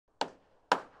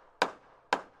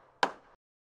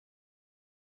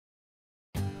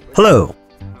Hello,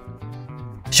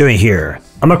 Shoyan here.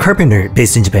 I'm a carpenter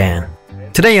based in Japan.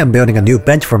 Today I'm building a new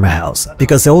bench for my house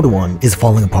because the old one is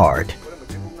falling apart.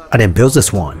 I didn't build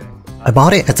this one. I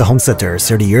bought it at the home center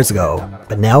 30 years ago,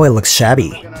 but now it looks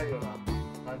shabby.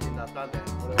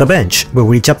 The bench will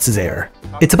reach up to there.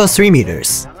 It's about 3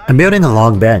 meters. I'm building a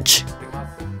long bench.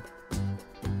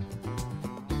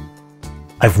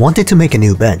 I've wanted to make a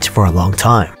new bench for a long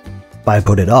time, but I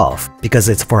put it off because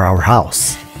it's for our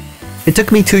house. It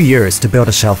took me 2 years to build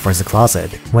a shelf for the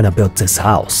closet when I built this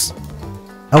house.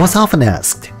 I was often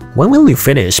asked, when will you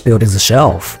finish building the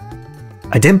shelf?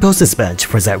 I didn't build this bench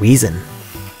for that reason.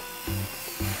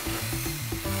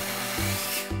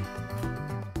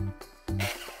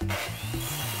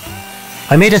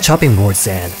 I made a chopping board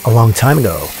stand a long time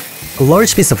ago. A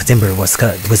large piece of timber was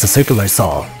cut with a circular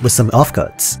saw with some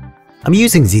offcuts. I'm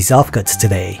using these offcuts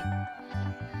today.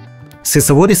 Since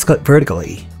the wood is cut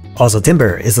vertically, also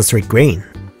timber is a straight grain.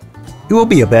 It will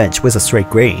be a bench with a straight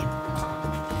grain.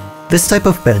 This type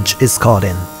of bench is called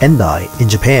an endai in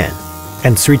Japan,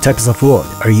 and 3 types of wood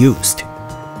are used: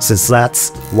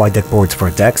 slats, wide deck boards for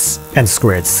decks, and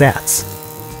squared slats.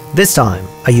 This time,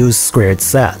 I use squared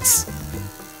slats.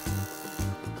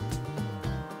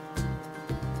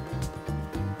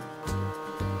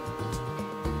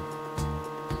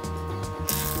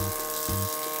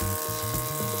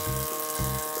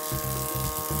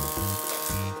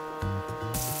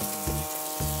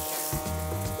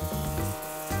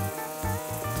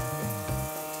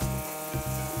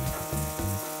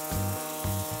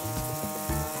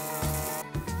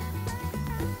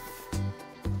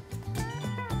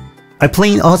 I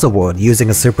planed all the wood using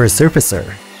a super surfacer.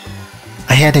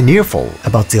 I had an earful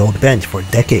about the old bench for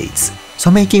decades,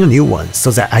 so I'm making a new one so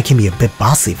that I can be a bit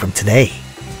bossy from today.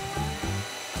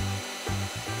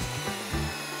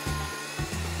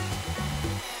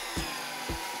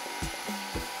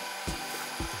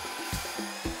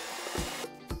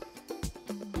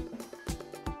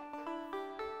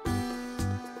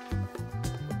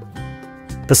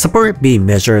 The support beam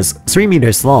measures 3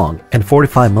 meters long and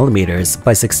 45 millimeters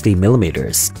by 60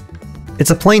 millimeters.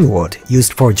 It's a plain wood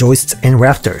used for joists and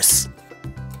rafters.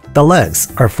 The legs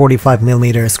are 45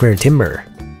 millimeter square timber.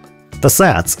 The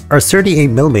slats are 38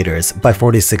 millimeters by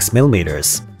 46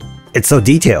 millimeters. It's so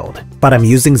detailed, but I'm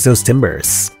using those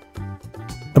timbers.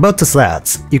 About the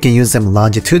slats, you can use them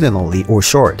longitudinally or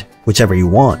short, whichever you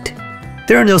want.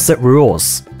 There are no set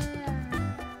rules.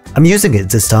 I'm using it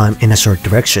this time in a short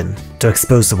direction to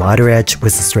expose the wider edge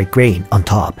with a straight grain on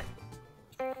top.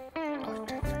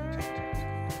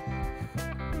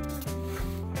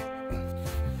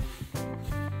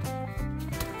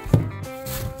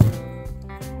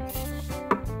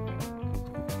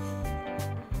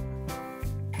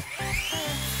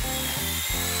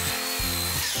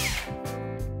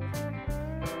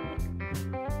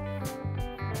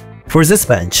 For this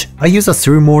bench, I use a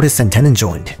through mortise and tenon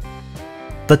joint.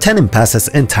 The tenon passes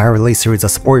entirely through the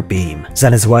support beam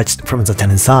that is wedged from the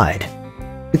tenon side.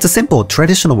 It's a simple,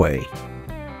 traditional way.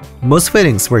 Most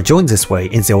fittings were joined this way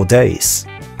in the old days.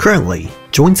 Currently,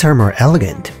 joints are more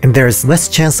elegant and there is less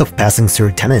chance of passing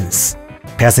through tenons.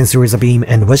 Passing through the beam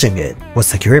and wedging it will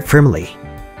secure it firmly.20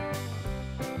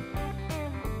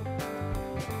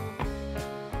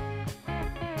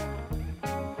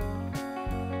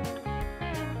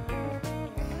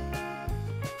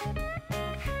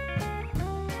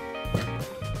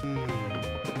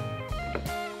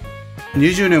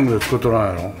年ぐらい使っと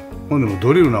らんやろ。ほんでも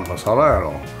ドリルなんかさらや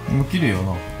ろ。もう綺麗よ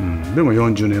な。でも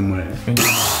40年前。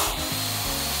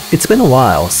It's been a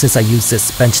while since I used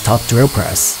this benchtop drill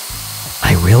press.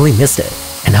 I really missed it,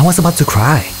 and I was about to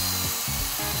cry.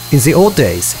 In the old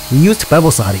days, we used bevel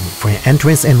siding for an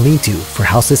entrance and lean-to for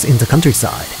houses in the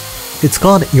countryside. It's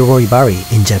called yoroibari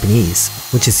in Japanese,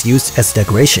 which is used as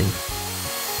decoration.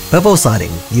 Bevel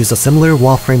siding used a similar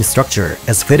wall frame structure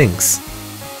as fittings.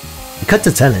 I cut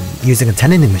the tenon using a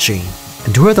tenoning machine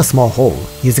and drilled a small hole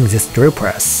using this drill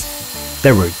press.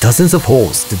 There were dozens of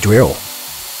holes to drill.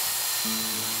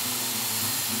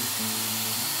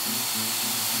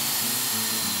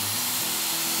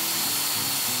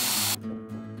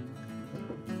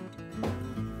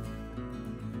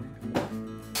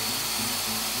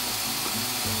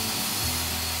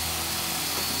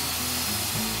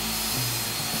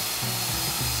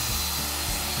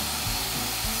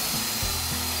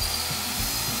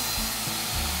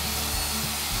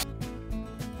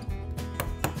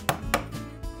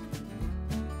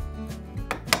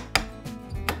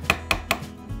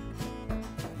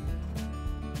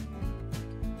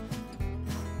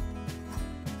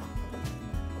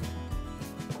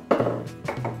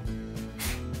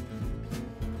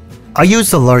 I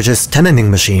use the largest tenon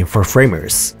machine for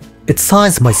framers. Its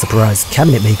size might surprise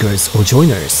cabinet makers or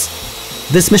joiners.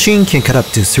 This machine can cut up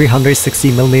to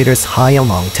 360mm high and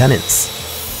long tenons.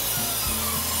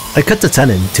 I cut the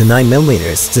tenon to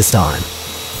 9mm this time.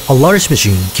 A large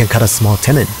machine can cut a small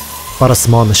tenon, but a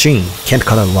small machine can't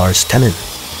cut a large tenon.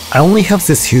 I only have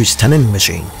this huge tenon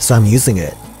machine, so I'm using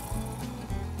it.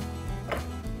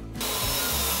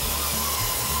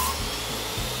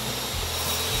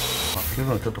 け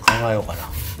どちょっと考えようかな。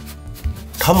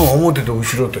多分表と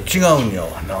後ろと違うんや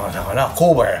わ、長さがな。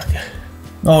勾配やけ。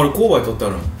あ、俺勾配取ってあ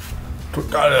る。取っ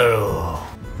てあるやろ。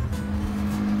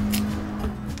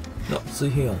水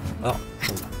平やん。あ、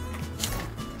そうだ。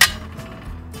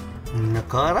みんな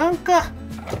変わらんか。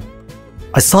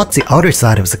I thought the outer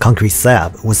side of the concrete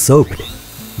slab was soaked,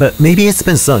 but maybe it's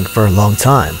been sunk for a long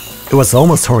time. It was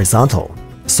almost horizontal,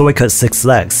 so I cut 6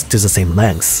 legs to the same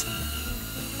lengths.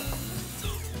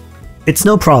 It's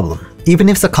no problem, even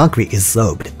if the concrete is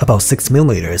sloped about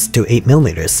 6mm to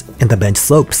 8mm and the bench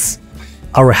slopes.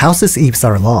 Our house's eaves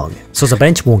are long, so the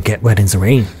bench won't get wet in the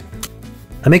rain.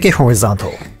 I make it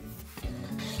horizontal.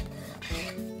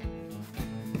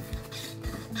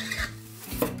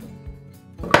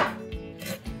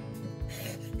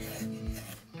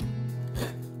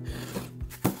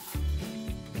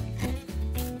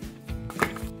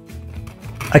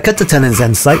 I cut the tenons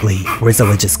end slightly where the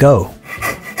wedges go.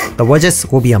 The wedges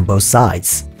will be on both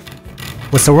sides.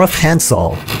 With a rough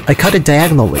handsaw, I cut it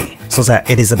diagonally so that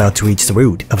it is about to reach the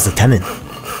root of the tenon.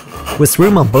 With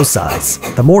room on both sides,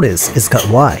 the mortise is cut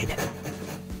wide.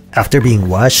 After being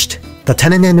washed, the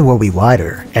tenon end will be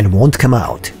wider and won't come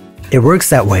out. It works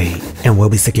that way and will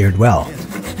be secured well.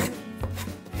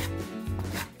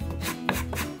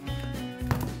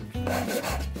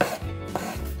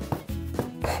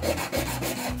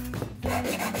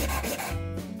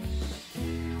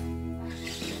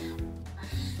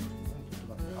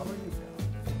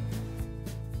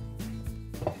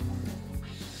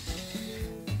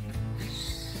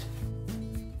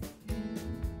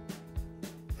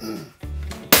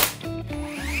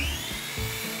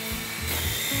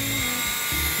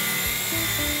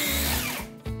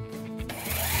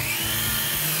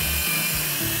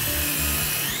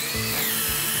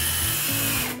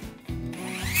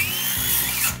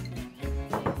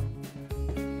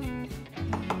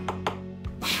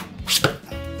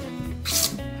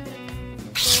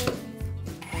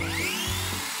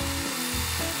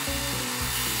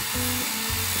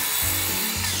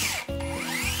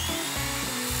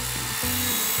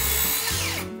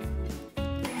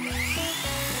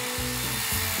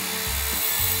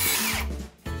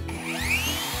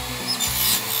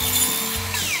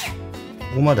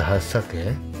ここまで外した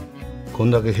けこ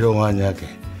んだけ広がんやけ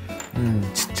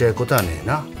ちっちゃいことはねえ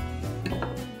な。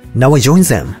 Now I join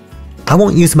them. I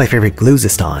won't use my favorite glue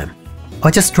this time.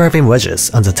 I'll just drive in wedges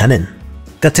on the tenon.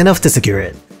 That's enough to secure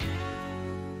it.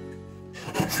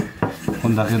 こ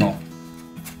んだけの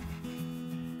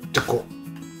じゃこ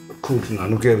う空気が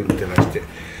抜けるみたいなして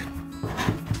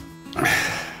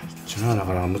ちゅうのはな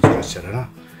かなか難しいやろな。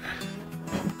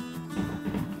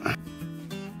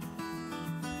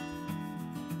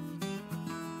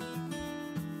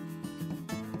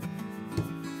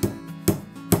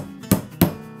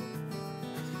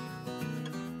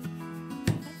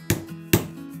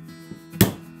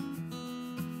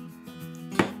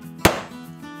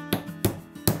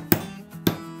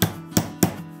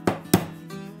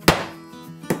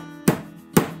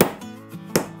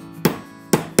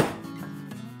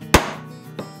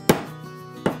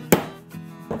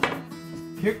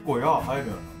結構や入る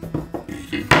よな。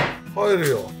入る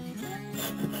よ。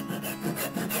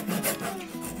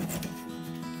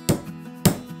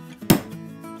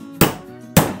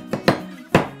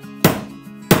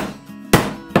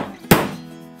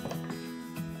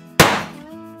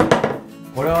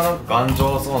これはなんか頑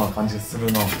丈そうな感じす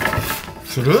るな。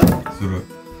する？する。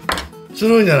す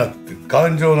るんじゃなくて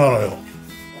頑丈なのよ。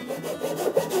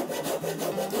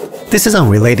This is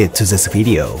unrelated to this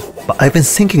video, but I've been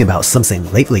thinking about something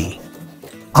lately.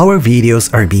 Our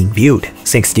videos are being viewed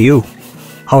thanks to you.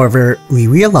 However, we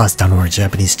realized on our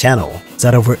Japanese channel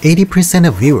that over 80%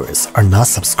 of viewers are not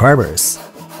subscribers.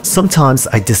 Sometimes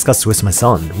I discuss with my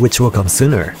son which will come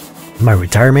sooner, my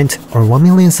retirement or 1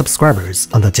 million subscribers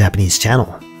on the Japanese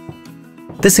channel.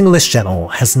 This English channel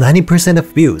has 90%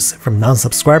 of views from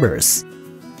non-subscribers.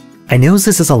 I know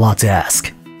this is a lot to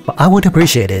ask, but I would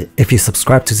appreciate it if you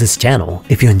subscribe to this channel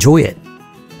if you enjoy it.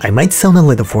 I might sound a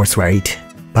little forthright,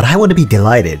 but I would be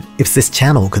delighted if this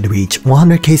channel could reach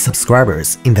 100k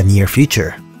subscribers in the near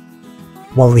future.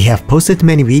 While we have posted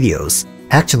many videos,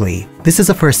 actually, this is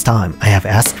the first time I have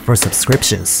asked for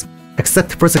subscriptions.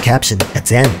 except for the caption at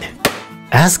the end.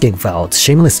 Asking felt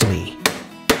shameless to me.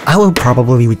 I will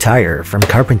probably retire from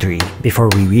carpentry before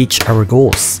we reach our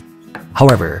goals.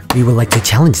 However, we would like to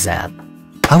challenge that.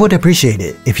 I would appreciate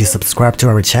it if you subscribe to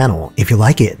our channel if you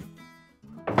like it.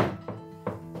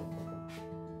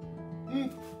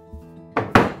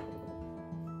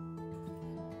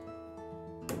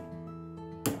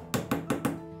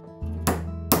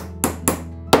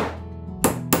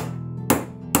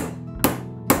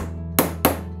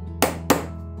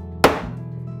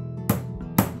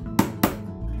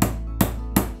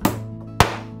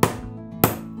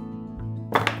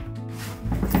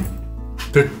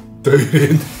絶対売れ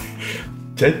ん。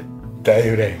絶対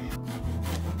売れん。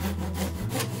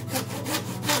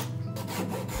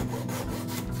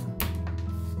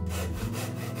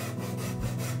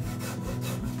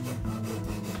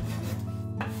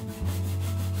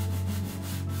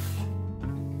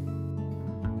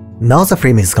Now the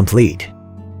frame is complete.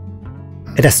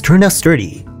 It has turned out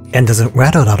sturdy and doesn't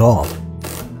rattle at all.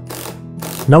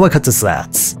 Now I cut the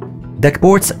slats. Deck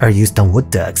boards are used on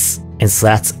wood decks, and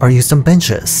slats are used on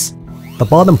benches. The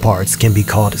bottom parts can be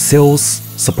called sills,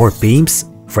 support beams,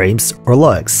 frames, or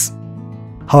lugs.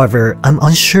 However, I'm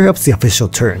unsure of the official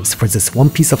terms for this one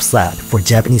piece of slat for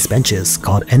Japanese benches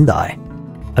called endai.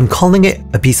 I'm calling it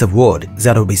a piece of wood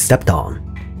that will be stepped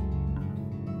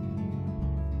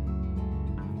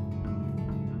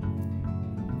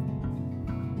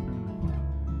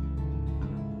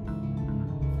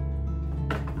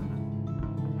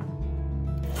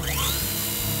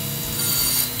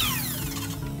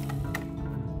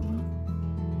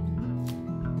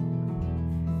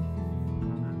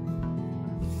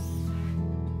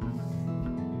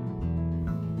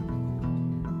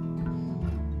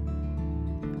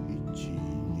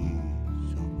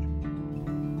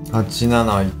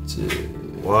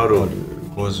割る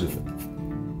50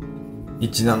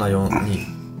 1742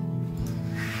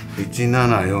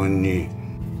 1742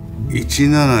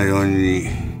 1742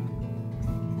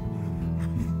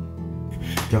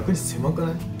逆に狭く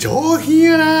ない？上品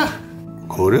やな。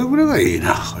これぐらいがいい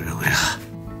な。これぐらい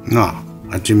なあ、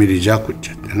8ミリ弱っ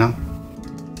ちゃってな。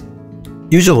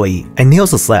 Usually, I nail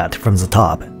the slat from the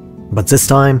top, but this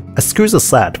time, I screw the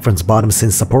slat from the bottom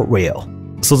since support rail,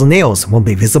 so the nails won't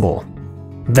be visible.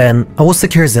 Then, I will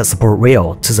secure that support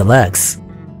rail to the legs.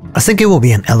 I think it will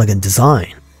be an elegant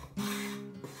design.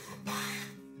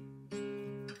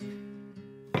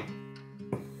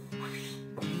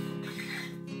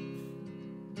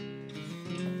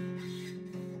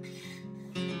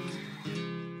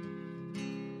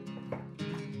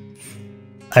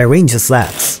 I arrange the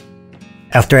slats.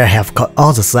 After I have cut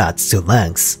all the slats to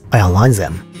lengths, I align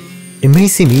them. It may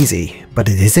seem easy, but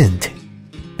it isn't.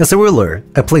 As a ruler,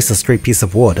 I place a straight piece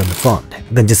of wood on the front,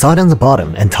 then decide on the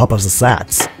bottom and top of the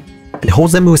slats. It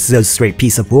holds them with those straight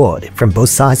piece of wood from both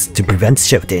sides to prevent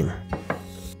shifting.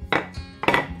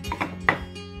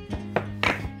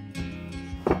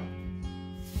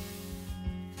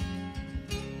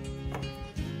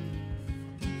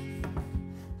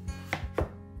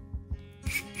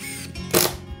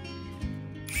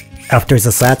 After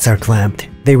the slats are clamped,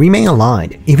 they remain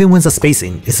aligned even when the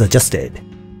spacing is adjusted.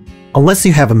 Unless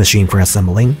you have a machine for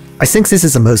assembling, I think this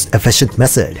is the most efficient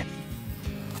method.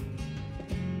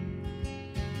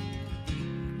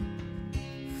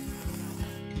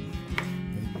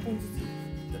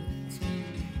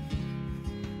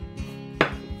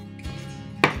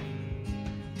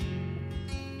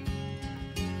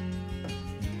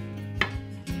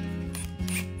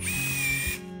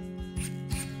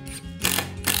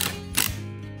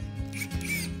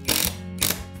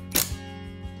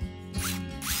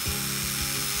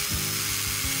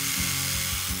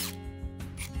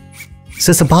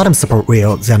 Since the bottom support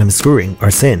rail that I'm screwing are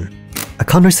thin, I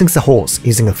countersink the holes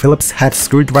using a Phillips head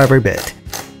screwdriver bit.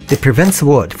 It prevents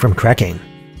wood from cracking.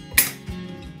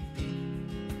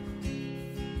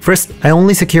 First, I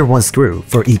only secure one screw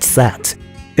for each slat.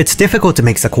 It's difficult to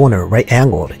make the corner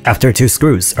right-angled after two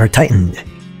screws are tightened.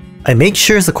 I make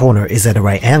sure the corner is at a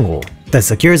right angle, then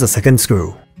secure the second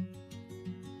screw.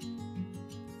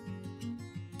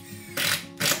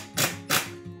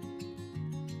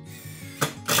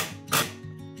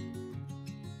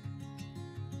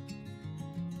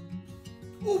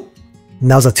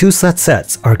 Now the two slat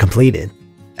sets are completed.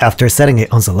 After setting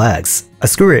it on the legs, I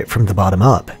screw it from the bottom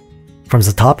up. From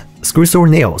the top, screws or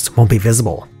nails won't be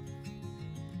visible.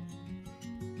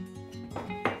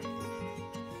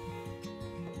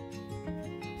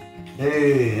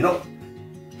 No.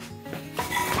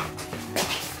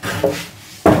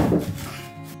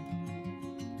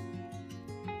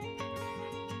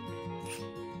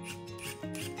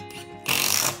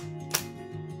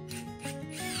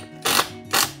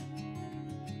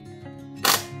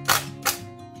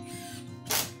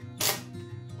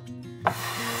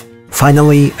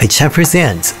 Finally, I chamfer his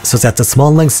ends so that the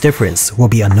small length difference will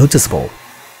be unnoticeable.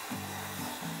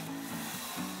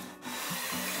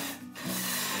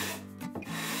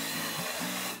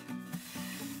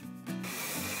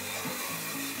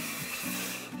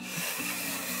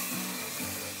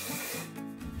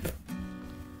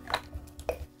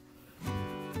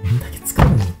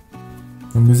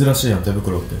 What 珍しいやん手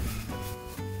袋って。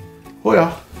ほ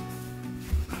や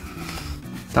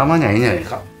たまにはいいんじゃない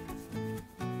か。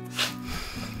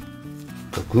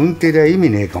軍手では意味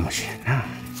ねえかもしれんな。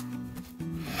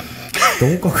ど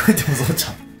う考えてもそうち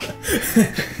ゃん。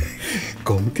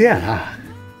ゴム手やな。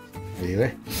いいわ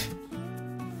い。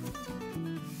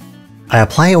I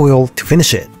apply oil to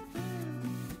finish it.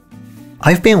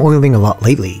 I've been oiling a lot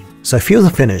lately, so I feel the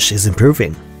finish is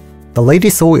improving. The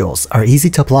latest oils are easy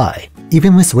to apply,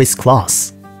 even with waste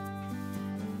cloths.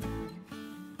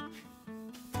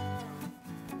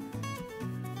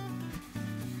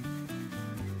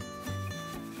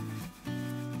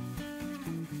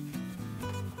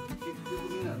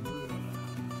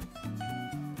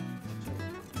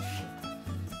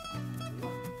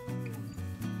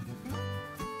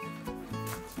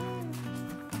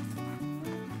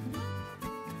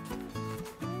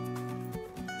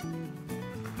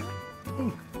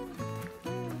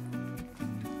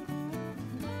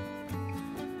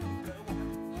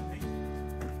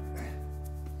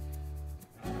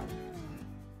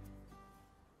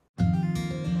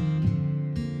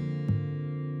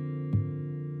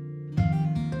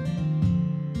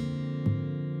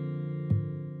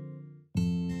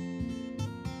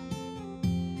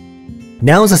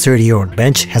 Now the 30-year-old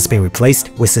bench has been replaced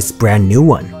with this brand new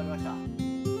one.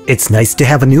 It's nice to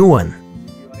have a new one,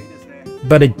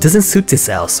 but it doesn't suit this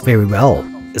house very well.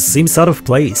 It seems out of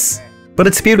place, but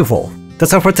it's beautiful.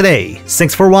 That's all for today.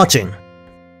 Thanks for watching.